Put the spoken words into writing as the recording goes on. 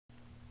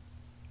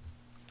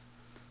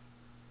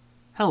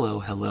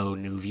Hello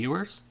new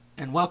viewers,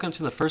 and welcome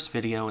to the first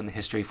video in the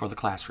History for the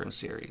Classroom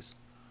series.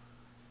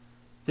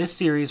 This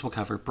series will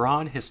cover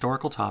broad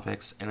historical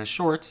topics in a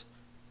short,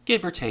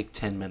 give or take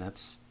 10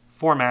 minutes,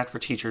 format for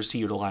teachers to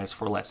utilize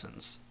for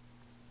lessons.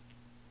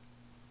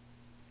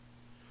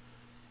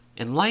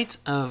 In light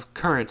of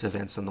current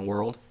events in the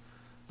world,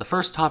 the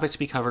first topic to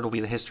be covered will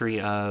be the history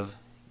of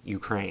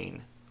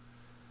Ukraine,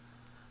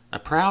 a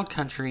proud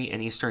country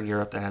in Eastern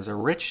Europe that has a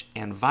rich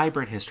and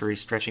vibrant history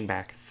stretching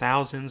back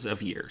thousands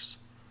of years.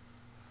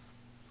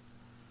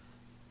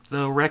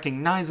 Though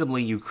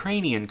recognizably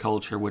Ukrainian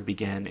culture would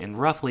begin in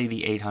roughly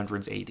the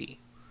 800s AD.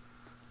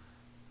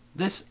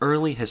 This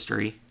early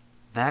history,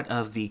 that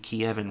of the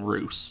Kievan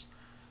Rus,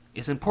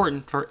 is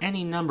important for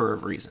any number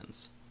of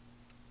reasons.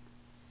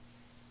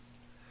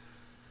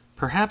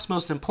 Perhaps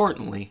most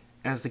importantly,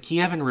 as the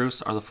Kievan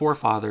Rus are the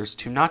forefathers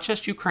to not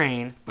just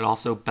Ukraine, but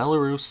also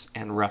Belarus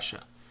and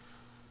Russia.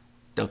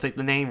 Don't think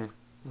the name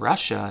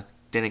Russia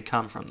didn't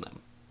come from them.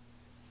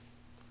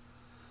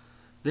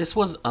 This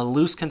was a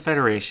loose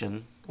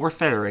confederation, or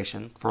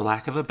federation, for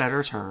lack of a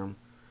better term,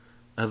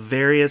 of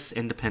various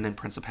independent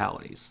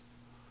principalities.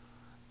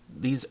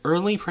 These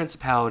early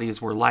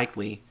principalities were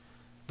likely,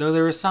 though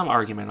there is some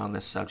argument on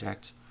this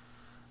subject,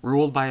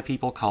 ruled by a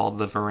people called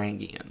the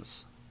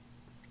Varangians.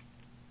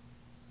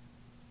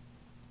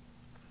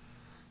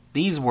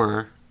 These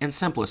were, in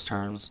simplest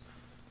terms,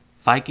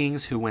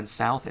 Vikings who went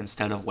south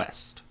instead of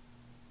west.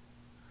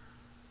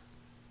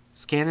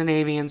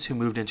 Scandinavians who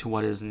moved into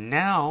what is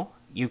now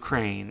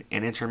Ukraine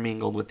and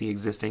intermingled with the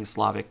existing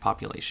Slavic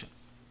population.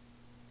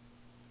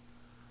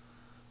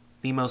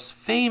 The most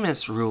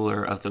famous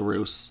ruler of the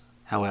Rus,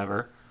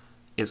 however,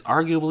 is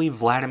arguably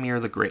Vladimir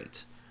the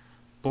Great.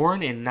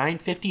 Born in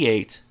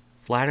 958,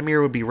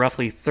 Vladimir would be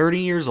roughly 30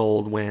 years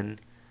old when,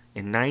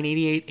 in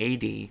 988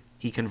 AD,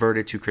 he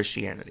converted to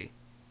Christianity.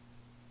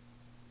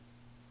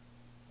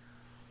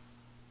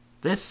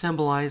 This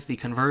symbolized the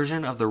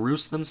conversion of the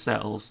Rus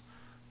themselves,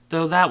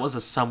 though that was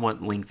a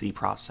somewhat lengthy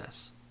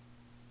process.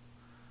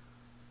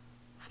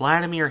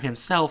 Vladimir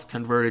himself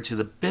converted to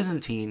the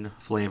Byzantine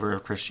flavor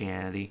of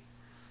Christianity,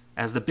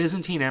 as the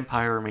Byzantine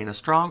Empire remained a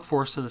strong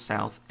force to the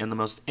south and the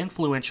most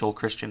influential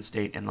Christian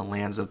state in the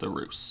lands of the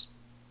Rus.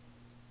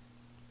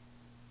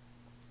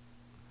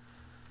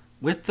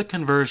 With the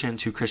conversion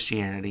to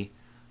Christianity,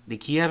 the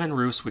Kievan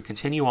Rus would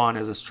continue on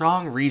as a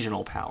strong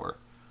regional power,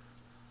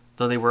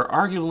 though they were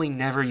arguably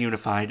never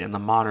unified in the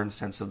modern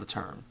sense of the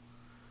term.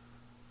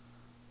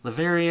 The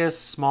various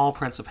small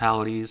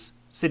principalities,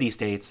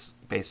 city-states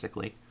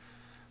basically,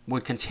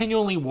 would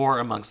continually war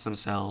amongst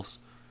themselves,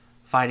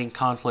 fighting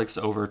conflicts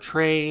over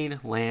trade,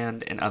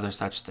 land, and other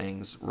such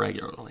things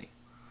regularly.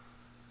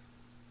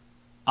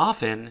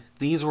 Often,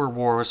 these were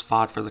wars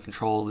fought for the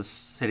control of the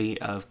city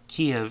of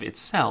Kiev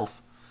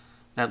itself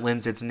that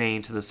lends its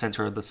name to the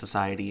center of the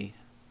society.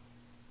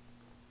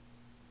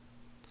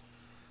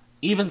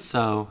 Even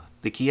so,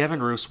 the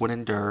Kievan Rus would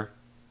endure,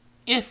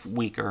 if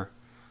weaker,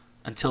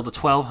 until the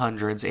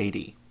 1200s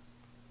AD.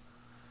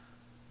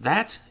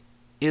 That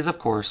is, of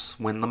course,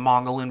 when the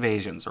Mongol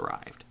invasions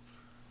arrived.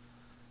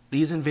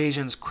 These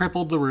invasions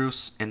crippled the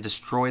Rus and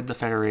destroyed the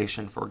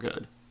Federation for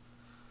good.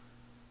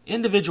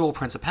 Individual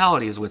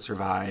principalities would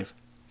survive,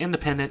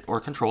 independent or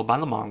controlled by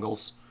the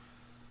Mongols.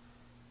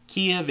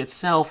 Kiev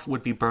itself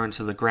would be burned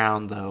to the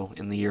ground, though,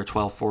 in the year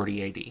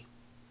 1240 AD.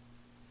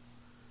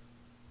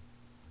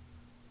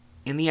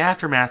 In the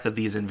aftermath of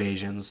these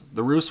invasions,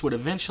 the Rus would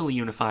eventually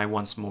unify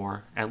once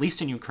more, at least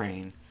in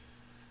Ukraine,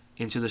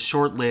 into the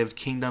short-lived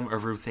Kingdom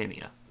of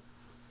Ruthenia.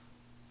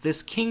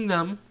 This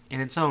kingdom,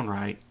 in its own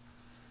right,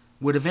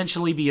 would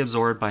eventually be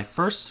absorbed by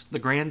first the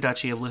Grand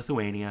Duchy of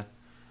Lithuania,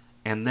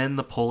 and then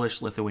the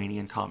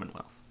Polish-Lithuanian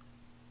Commonwealth.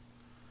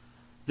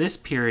 This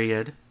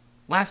period,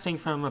 lasting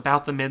from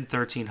about the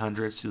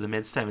mid-1300s to the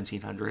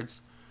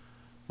mid-1700s,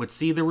 would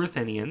see the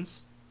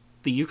Ruthenians,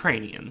 the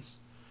Ukrainians,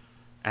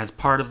 as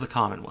part of the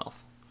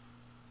Commonwealth.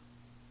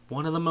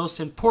 One of the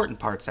most important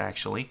parts,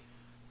 actually,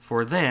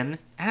 for then,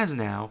 as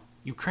now,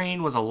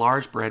 Ukraine was a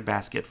large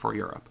breadbasket for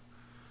Europe.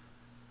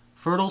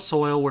 Fertile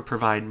soil would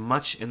provide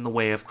much in the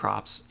way of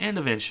crops and,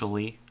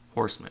 eventually,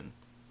 horsemen.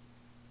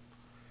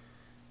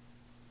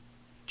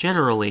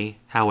 Generally,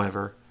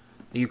 however,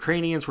 the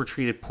Ukrainians were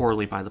treated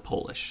poorly by the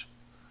Polish.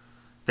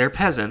 Their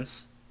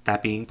peasants,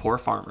 that being poor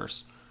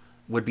farmers,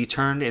 would be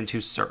turned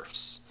into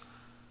serfs.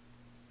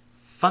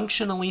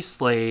 Functionally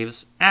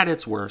slaves at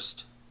its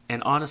worst,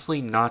 and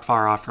honestly not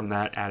far off from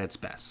that at its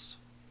best.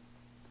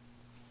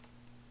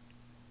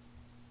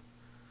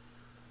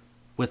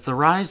 With the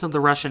rise of the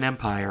Russian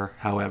Empire,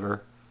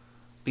 however,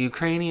 the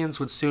Ukrainians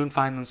would soon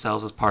find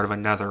themselves as part of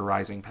another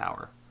rising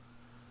power.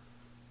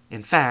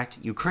 In fact,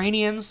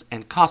 Ukrainians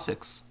and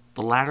Cossacks,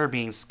 the latter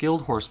being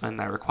skilled horsemen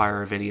that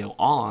require a video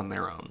all on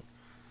their own,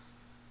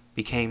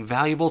 became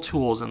valuable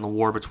tools in the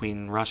war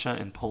between Russia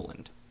and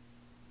Poland.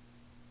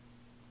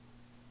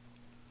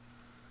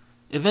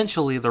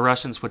 Eventually, the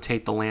Russians would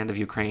take the land of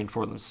Ukraine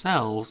for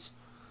themselves,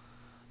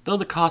 though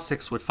the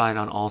Cossacks would fight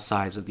on all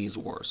sides of these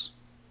wars.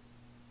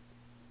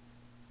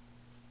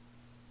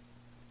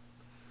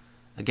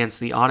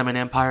 against the Ottoman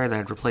Empire that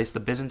had replaced the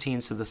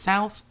Byzantines to the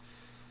south,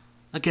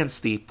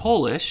 against the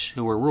Polish,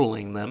 who were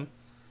ruling them,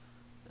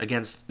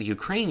 against the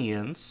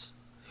Ukrainians,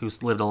 who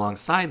lived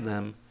alongside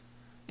them,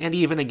 and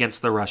even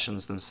against the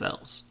Russians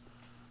themselves.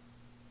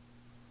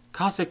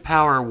 Cossack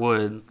power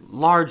would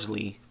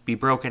largely be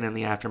broken in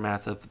the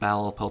aftermath of the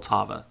Battle of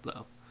Poltava,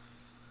 though.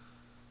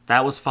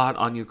 That was fought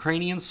on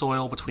Ukrainian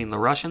soil between the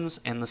Russians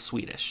and the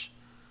Swedish.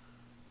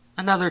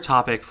 Another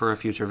topic for a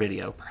future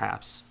video,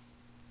 perhaps.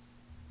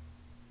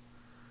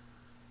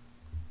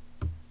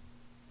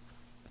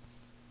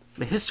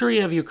 The history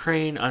of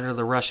Ukraine under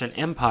the Russian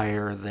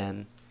Empire,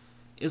 then,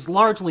 is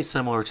largely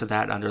similar to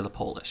that under the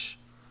Polish.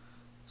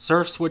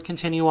 Serfs would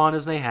continue on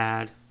as they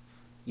had.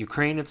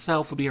 Ukraine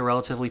itself would be a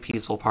relatively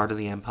peaceful part of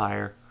the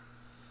empire,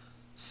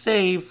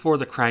 save for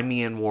the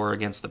Crimean War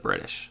against the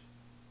British.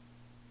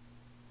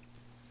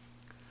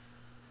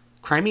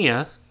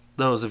 Crimea,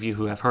 those of you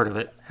who have heard of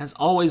it, has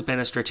always been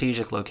a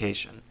strategic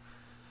location,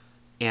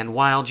 and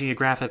while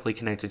geographically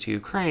connected to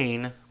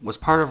Ukraine, was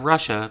part of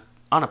Russia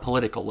on a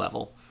political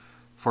level,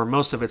 for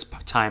most of its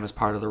time as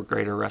part of the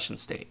greater Russian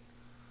state.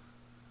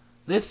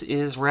 This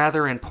is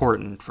rather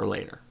important for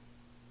later.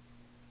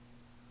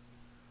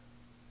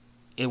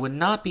 It would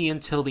not be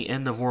until the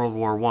end of World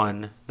War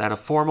I that a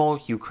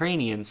formal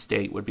Ukrainian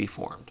state would be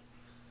formed.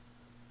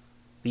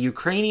 The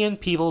Ukrainian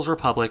People's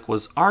Republic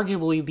was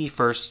arguably the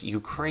first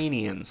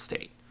Ukrainian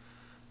state,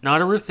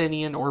 not a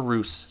Ruthenian or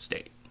Rus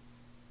state.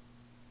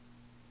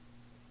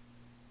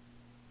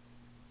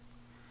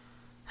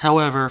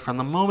 However, from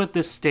the moment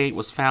this state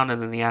was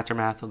founded in the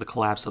aftermath of the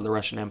collapse of the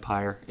Russian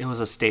Empire, it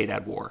was a state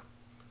at war.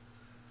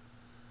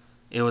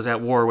 It was at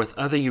war with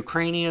other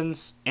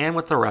Ukrainians and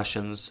with the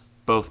Russians,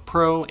 both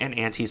pro- and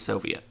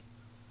anti-Soviet.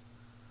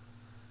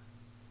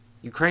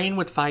 Ukraine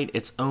would fight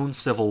its own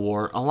civil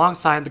war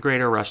alongside the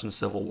Greater Russian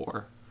Civil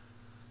War,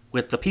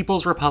 with the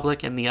People's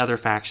Republic and the other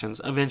factions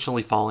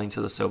eventually falling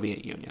to the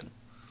Soviet Union.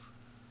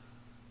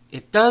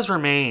 It does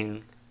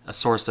remain a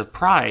source of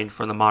pride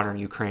for the modern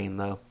Ukraine,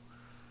 though,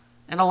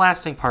 and a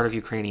lasting part of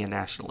Ukrainian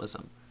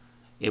nationalism.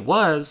 It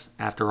was,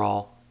 after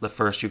all, the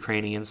first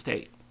Ukrainian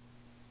state.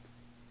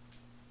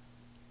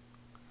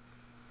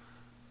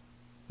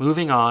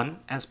 Moving on,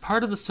 as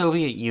part of the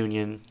Soviet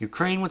Union,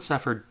 Ukraine would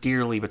suffer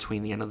dearly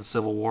between the end of the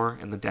Civil War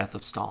and the death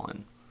of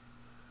Stalin.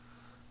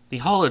 The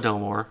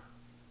Holodomor,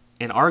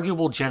 an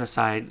arguable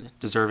genocide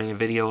deserving a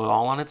video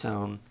all on its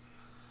own,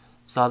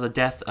 saw the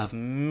death of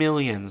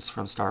millions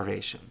from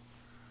starvation.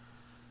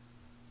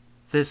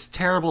 This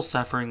terrible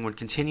suffering would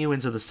continue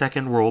into the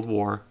Second World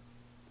War,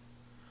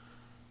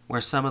 where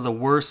some of the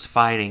worst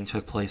fighting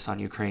took place on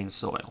Ukraine's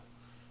soil,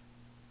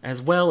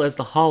 as well as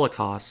the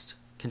Holocaust,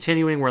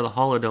 continuing where the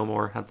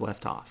Holodomor had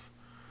left off.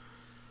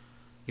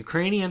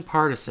 Ukrainian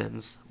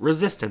partisans,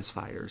 resistance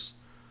fighters,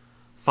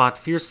 fought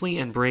fiercely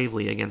and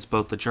bravely against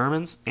both the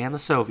Germans and the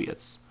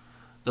Soviets,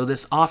 though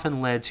this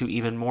often led to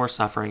even more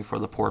suffering for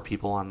the poor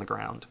people on the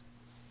ground.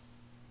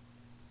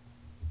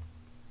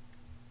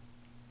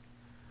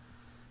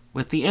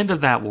 With the end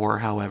of that war,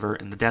 however,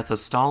 and the death of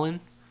Stalin,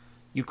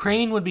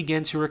 Ukraine would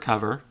begin to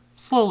recover,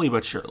 slowly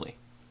but surely.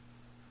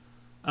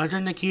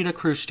 Under Nikita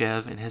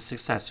Khrushchev and his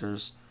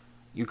successors,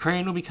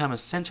 Ukraine would become a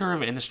center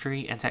of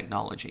industry and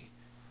technology.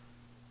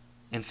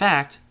 In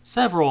fact,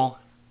 several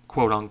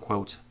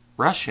quote-unquote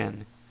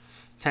Russian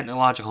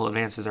technological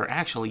advances are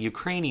actually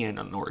Ukrainian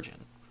in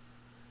origin.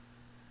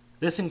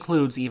 This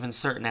includes even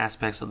certain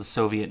aspects of the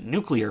Soviet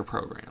nuclear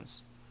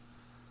programs,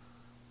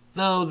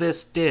 though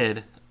this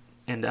did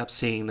end up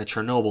seeing the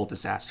Chernobyl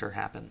disaster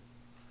happen.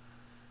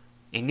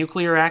 A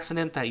nuclear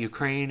accident that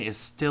Ukraine is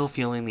still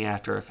feeling the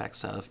after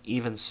effects of,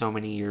 even so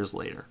many years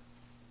later.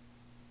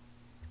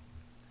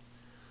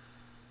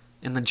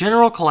 In the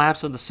general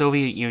collapse of the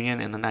Soviet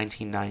Union in the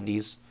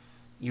 1990s,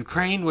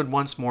 Ukraine would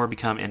once more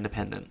become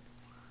independent.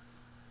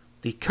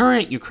 The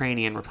current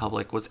Ukrainian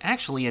Republic was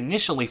actually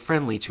initially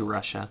friendly to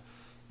Russia,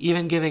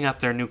 even giving up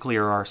their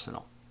nuclear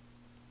arsenal.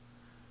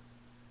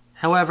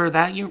 However,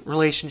 that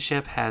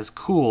relationship has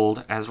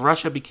cooled as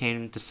Russia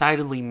became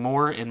decidedly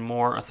more and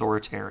more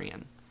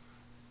authoritarian.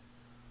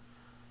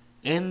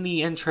 In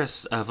the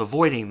interests of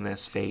avoiding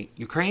this fate,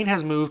 Ukraine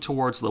has moved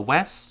towards the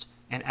west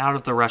and out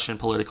of the Russian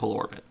political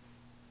orbit.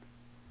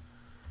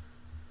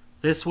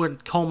 This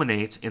would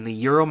culminate in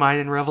the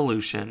Euromaidan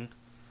Revolution,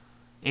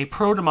 a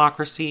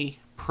pro-democracy,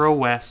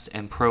 pro-West,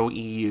 and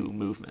pro-EU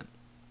movement.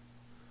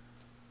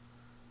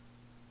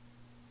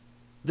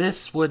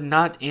 This would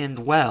not end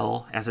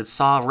well, as it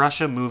saw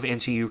Russia move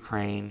into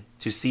Ukraine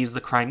to seize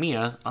the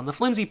Crimea on the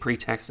flimsy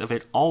pretext of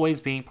it always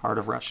being part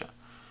of Russia,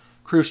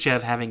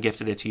 Khrushchev having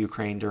gifted it to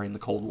Ukraine during the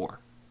Cold War.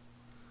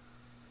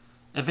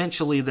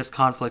 Eventually, this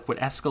conflict would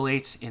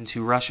escalate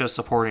into Russia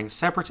supporting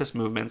separatist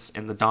movements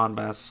in the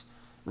Donbas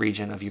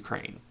region of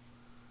Ukraine.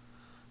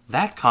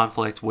 That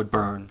conflict would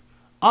burn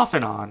off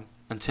and on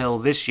until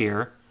this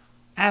year,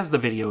 as the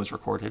video is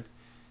recorded,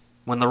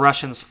 when the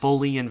Russians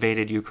fully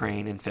invaded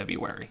Ukraine in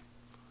February.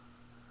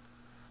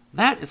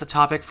 That is a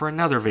topic for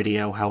another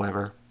video,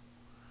 however.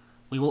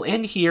 We will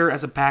end here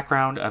as a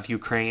background of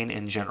Ukraine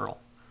in general.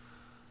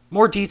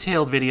 More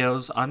detailed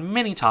videos on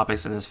many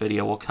topics in this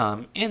video will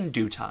come in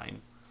due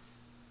time.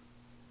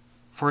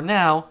 For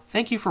now,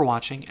 thank you for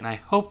watching, and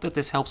I hope that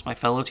this helps my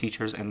fellow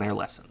teachers in their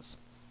lessons.